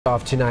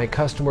Off tonight,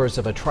 customers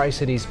of a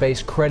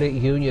Tri-Cities-based credit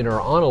union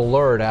are on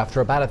alert after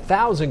about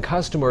 1,000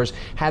 customers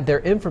had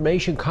their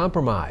information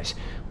compromised.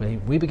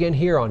 We begin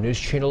here on News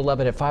Channel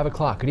 11 at 5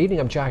 o'clock. Good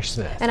evening, I'm Josh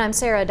Smith. And I'm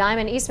Sarah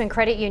Diamond. Eastman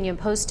Credit Union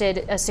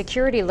posted a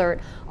security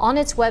alert on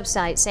its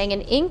website saying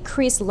an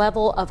increased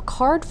level of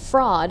card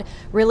fraud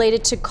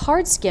related to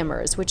card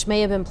skimmers, which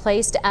may have been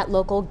placed at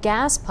local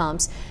gas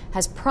pumps,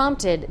 has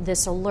prompted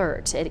this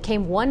alert. It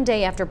came one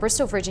day after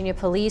Bristol, Virginia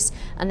police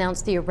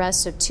announced the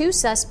arrest of 2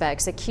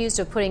 suspects accused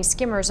of putting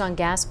skimmers on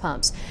gas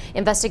pumps.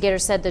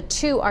 Investigators said the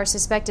 2 are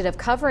suspected of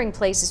covering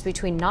places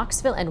between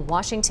Knoxville and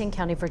Washington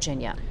County,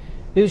 Virginia.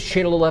 News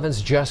Channel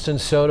 11's Justin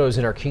Soto is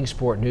in our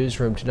Kingsport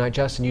newsroom tonight.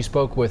 Justin, you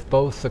spoke with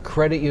both the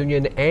credit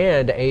union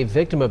and a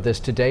victim of this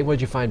today. What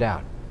did you find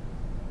out?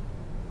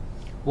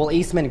 Well,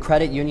 Eastman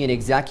Credit Union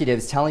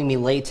executives telling me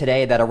late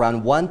today that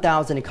around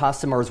 1,000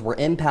 customers were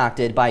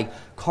impacted by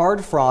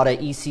card fraud at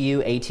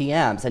ECU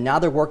ATMs. And now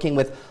they're working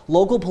with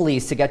local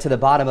police to get to the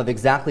bottom of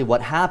exactly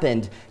what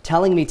happened,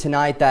 telling me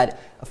tonight that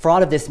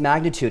fraud of this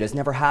magnitude has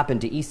never happened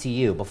to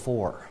ECU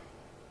before.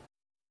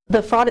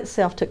 The fraud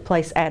itself took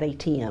place at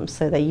ATMs,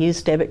 so they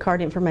used debit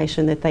card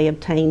information that they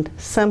obtained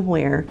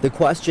somewhere. The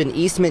question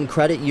Eastman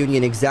Credit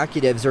Union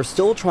executives are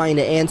still trying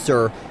to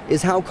answer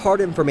is how card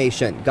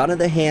information got in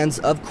the hands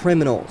of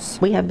criminals.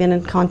 We have been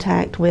in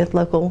contact with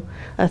local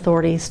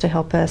authorities to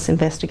help us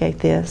investigate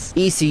this.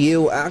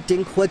 ECU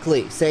acting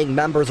quickly, saying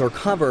members are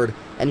covered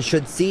and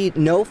should see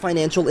no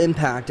financial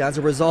impact as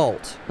a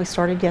result. We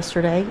started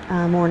yesterday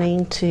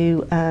morning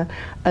to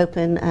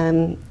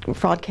open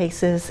fraud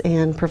cases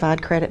and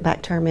provide credit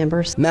back to our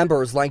members.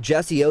 Members like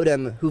Jesse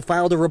Odom, who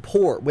filed a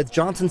report with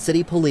Johnson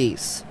City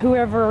Police.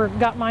 Whoever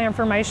got my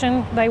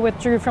information, they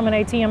withdrew from an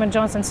ATM in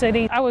Johnson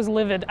City. I was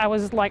livid. I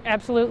was like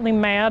absolutely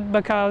mad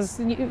because,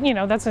 you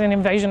know, that's an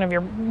invasion of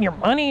your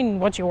money and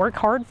what you work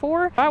hard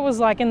for. I was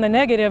like in the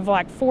negative,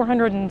 like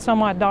 $400 and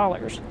some odd.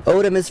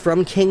 Odom is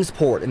from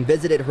Kingsport and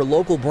visited her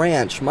local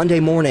branch Monday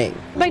morning.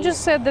 They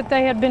just said that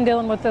they had been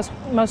dealing with this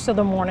most of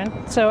the morning.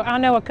 So I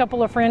know a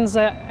couple of friends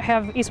that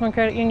have Eastman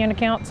Credit Union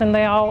accounts and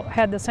they all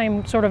had the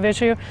same sort of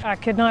issue. I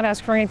could not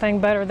ask for anything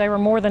better. They were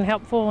more than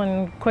helpful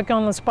and quick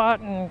on the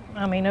spot, and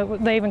I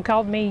mean they even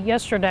called me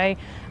yesterday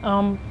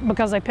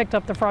because they picked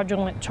up the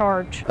fraudulent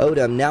charge.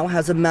 Odom now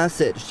has a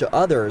message to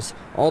others,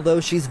 although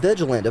she's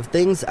vigilant of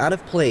things out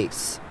of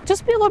place.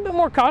 Just be a little bit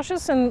more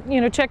cautious and, you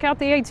know, check out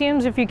the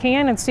ATMs if you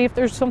can and see if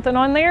there's something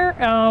on there.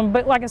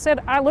 But like I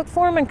said, I looked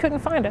for them and couldn't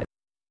find it.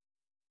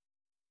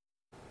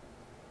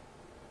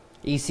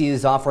 ECU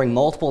is offering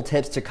multiple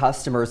tips to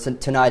customers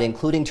tonight,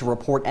 including to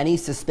report any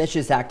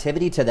suspicious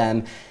activity to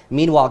them.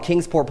 Meanwhile,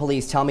 Kingsport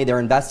police tell me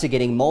they're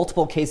investigating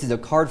multiple cases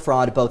of card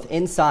fraud both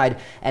inside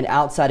and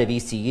outside of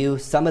ECU.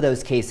 Some of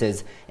those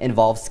cases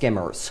involve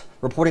skimmers.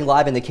 Reporting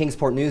live in the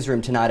Kingsport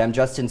newsroom tonight, I'm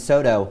Justin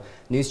Soto,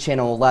 News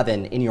Channel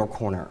 11 in your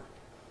corner.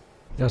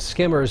 Now,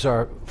 skimmers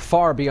are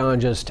far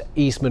beyond just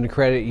Eastman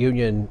Credit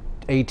Union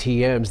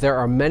ATMs. There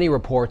are many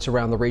reports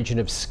around the region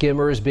of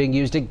skimmers being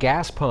used at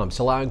gas pumps,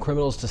 allowing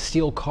criminals to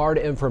steal card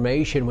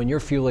information when you're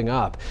fueling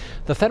up.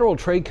 The Federal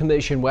Trade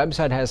Commission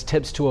website has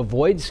tips to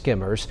avoid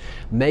skimmers,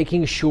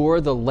 making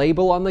sure the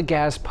label on the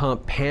gas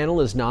pump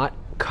panel is not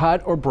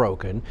cut or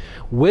broken.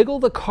 Wiggle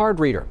the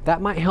card reader.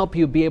 That might help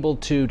you be able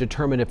to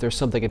determine if there's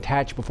something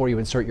attached before you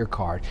insert your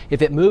card.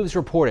 If it moves,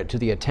 report it to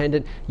the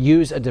attendant.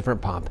 Use a different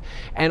pump.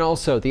 And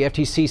also, the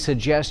FTC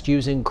suggests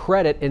using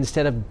credit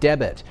instead of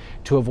debit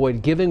to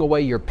avoid giving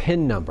away your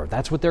PIN number.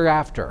 That's what they're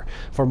after.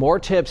 For more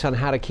tips on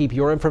how to keep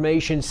your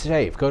information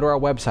safe, go to our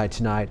website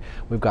tonight.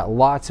 We've got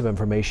lots of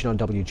information on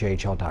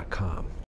WJHL.com.